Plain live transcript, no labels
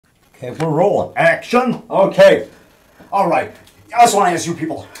Okay, we're rolling. Action. Okay. All right. I just want to ask you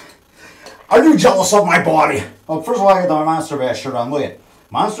people, are you jealous of my body? Well, first of all, I got my Monster Bash shirt on. Look at it.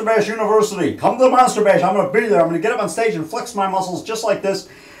 Monster Bash University. Come to the Monster Bash. I'm going to be there. I'm going to get up on stage and flex my muscles just like this.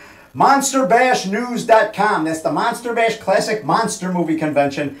 MonsterBashNews.com. That's the Monster Bash Classic Monster Movie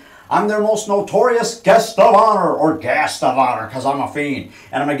Convention. I'm their most notorious guest of honor, or guest of honor, because I'm a fiend.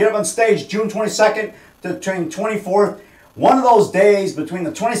 And I'm going to get up on stage June 22nd to 24th. One of those days, between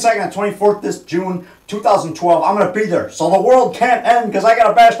the 22nd and 24th this June 2012, I'm going to be there. So the world can't end because I got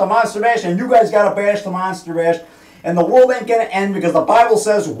to bash the Monster Bash, and you guys got to bash the Monster Bash. And the world ain't going to end because the Bible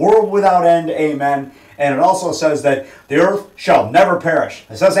says, world without end, amen. And it also says that the earth shall never perish.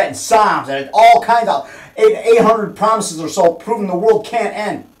 It says that in Psalms, and all kinds of 800 promises or so proving the world can't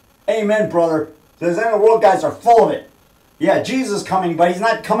end. Amen, brother. The world guys are full of it. Yeah, Jesus is coming, but he's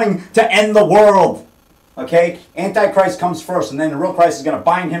not coming to end the world. Okay? Antichrist comes first, and then the real Christ is going to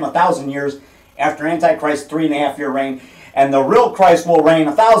bind him 1,000 years after Antichrist's 3.5-year reign. And the real Christ will reign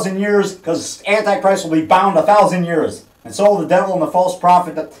 1,000 years because Antichrist will be bound 1,000 years. And so will the devil and the false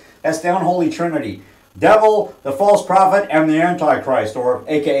prophet. That's the unholy trinity. Devil, the false prophet, and the Antichrist, or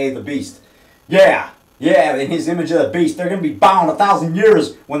a.k.a. the beast. Yeah, in his image of the beast. They're going to be bound 1,000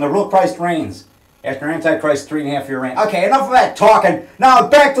 years when the real Christ reigns. After Antichrist's 3.5-year reign. Okay, enough of that talking. Now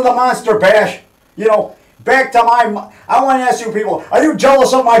back to the Monster Bash. You know, back to my... I want to ask you people, are you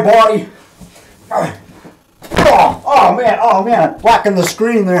jealous of my body? Oh man, blocking the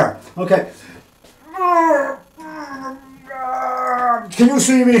screen there. Okay. Can you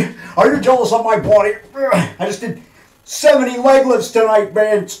see me? Are you jealous of my body? I just did 70 leg lifts tonight,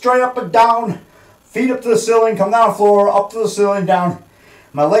 man. Straight up and down. Feet up to the ceiling, come down the floor, up to the ceiling, down.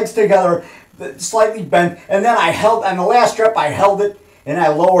 My legs together, slightly bent. And then I held, on the last rep, I held it, and I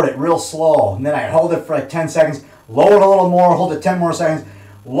lowered it real slow. And then I held it for like 10 seconds, lowered a little more, hold it 10 more seconds,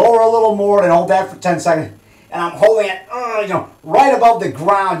 lower a little more, and hold that for 10 seconds. And I'm holding it, right above the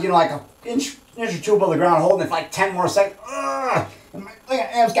ground, like an inch or two above the ground, holding it for like 10 more seconds. And my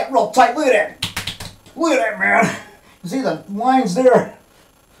abs got real tight. Look at that. Look at that, man. You see the lines there?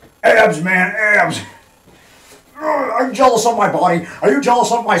 Abs, man, abs. Are you jealous of my body? Are you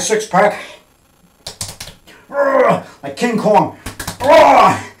jealous of my six-pack? Like King Kong.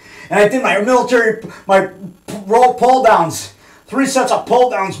 And I did my roll pull-downs. 3 sets of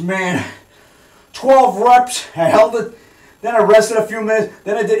pull-downs, man. 12 reps. I held it. Then I rested a few minutes.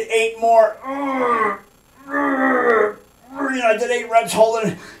 Then I did 8 more. I did 8 reps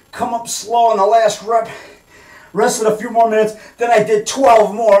holding it. Come up slow on the last rep. Rested a few more minutes. Then I did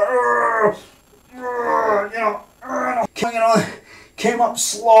 12 more. Came up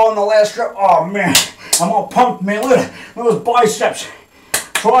slow on the last rep. Oh man, I'm all pumped, man. Look at those biceps,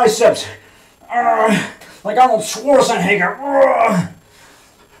 triceps, like Arnold Schwarzenegger.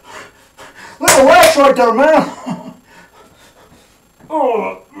 Look at the lats right there, man.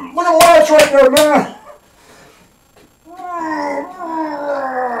 Look at the lats right there, man.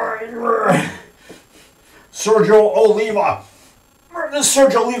 Sergio Oliva. This is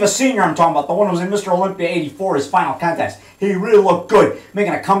Sergio Oliva Sr. I'm talking about, the one who was in Mr. Olympia 84, his final contest. He really looked good,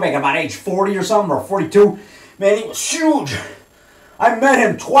 making a comeback at about age 40 or something, or 42. Man, he was huge. I met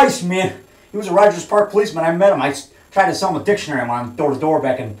him twice, man. He was a Rogers Park policeman. I met him. I tried to sell him a dictionary when I'm door to door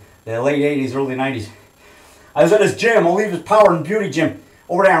back in the late 80s, early 90s. I was at his gym, Oliva's Power and Beauty Gym,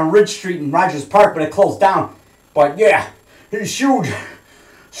 over there on Ridge Street in Rogers Park, but it closed down. But yeah, he's huge.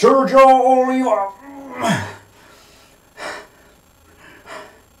 Sergio Oliva.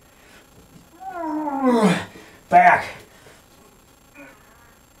 Back.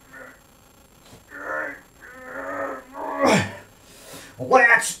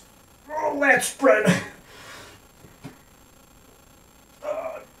 Lats spread.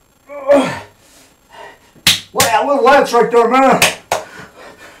 Little lats right there, man.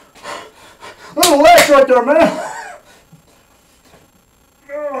 Little lats right there, man.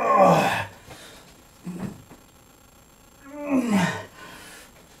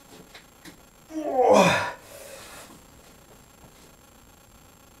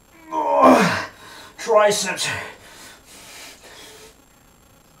 Triceps.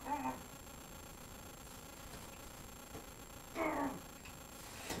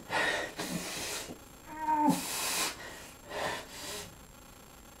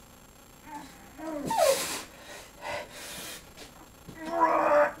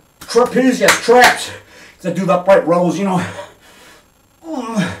 Trapezius, traps. I do the upright rows,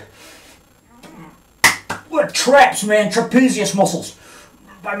 What traps, man? Trapezius muscles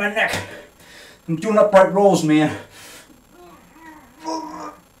by my neck. I'm doing upright rows, man.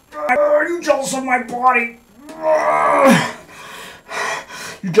 Are you jealous of my body?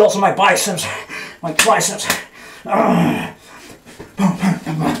 You jealous of my biceps? My biceps.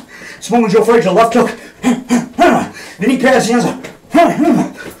 Smoking Joe Frazier, left hook. Vinny Pazienza.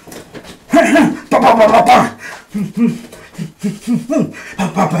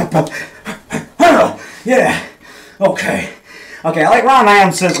 Yeah. Okay. Okay, like Ron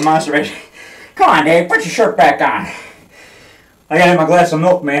Adams says in Masturbation. Come on, Dave, put your shirt back on. I gotta have my glass of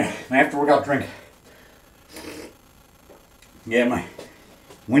milk, man. My after workout drink. Yeah, my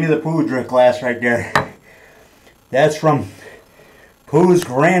Winnie the Pooh drink glass right there. That's from Pooh's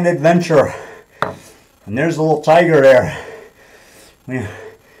Grand Adventure. And there's a little tiger there. Yeah.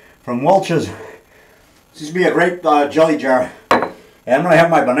 From Welch's. This used to be a great jelly jar. And I'm going to have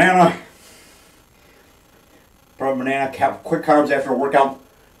my banana. Probably banana, quick carbs after a workout.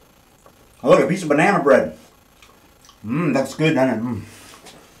 Oh, look, a piece of banana bread. That's good, doesn't it?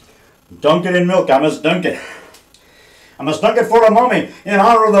 Dunk it in milk. I must dunk it. I must dunk it for the mummy, in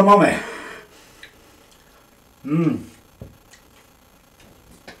honor of the mummy.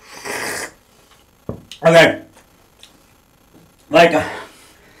 Okay.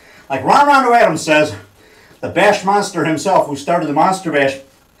 Like Ron Adams says, the Bash Monster himself, who started the Monster Bash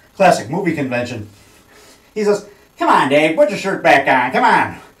Classic Movie Convention, he says, come on, Dave, put your shirt back on, come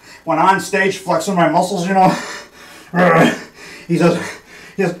on. When I'm on stage flexing my muscles, you know, he says,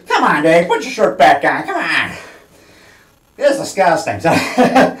 come on, Dave, put your shirt back on, come on. It's disgusting.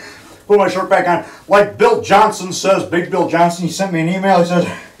 Put my shirt back on. Like Bill Johnson says, Big Bill Johnson, he sent me an email, he says,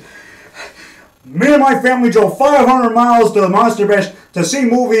 me and my family drove 500 miles to the Monster Bash to see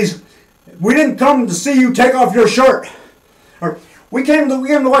movies. We didn't come to see you take off your shirt. Or we came to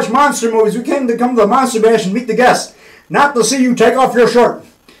watch monster movies. We came to come to the Monster Bash and meet the guests, not to see you take off your shirt.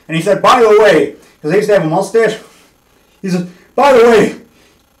 And he said, by the way, because I used to have a mustache, he said, by the way,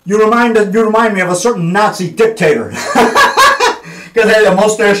 you remind me of a certain Nazi dictator. Because I had a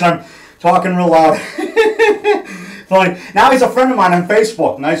mustache and I'm talking real loud. Funny. Now he's a friend of mine on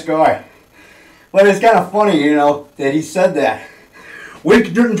Facebook. Nice guy. But it's kind of funny, you know, that he said that. We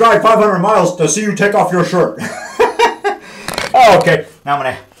didn't drive 500 miles to see you take off your shirt. Oh, okay. Now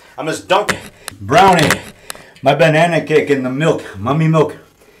I'm gonna dunk brownie, my banana cake in the milk, mummy milk,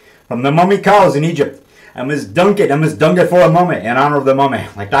 from the mummy cows in Egypt. I must dunk it for a mummy, in honor of the mummy.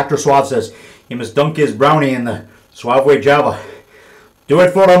 Like Dr. Suave says, he must dunk his brownie in the Suave Java. Do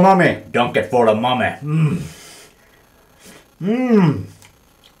it for the mummy. Dunk it for the mummy.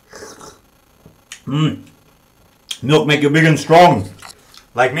 Milk make you big and strong.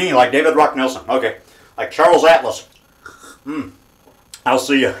 Like me, like David Rock Nelson. Okay. Like Charles Atlas. I'll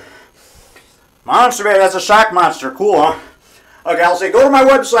see you. Monster Bash, that's a shock monster. Cool, huh? Okay, I'll say go to my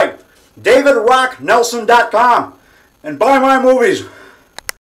website, davidrocknelson.com, and buy my movies.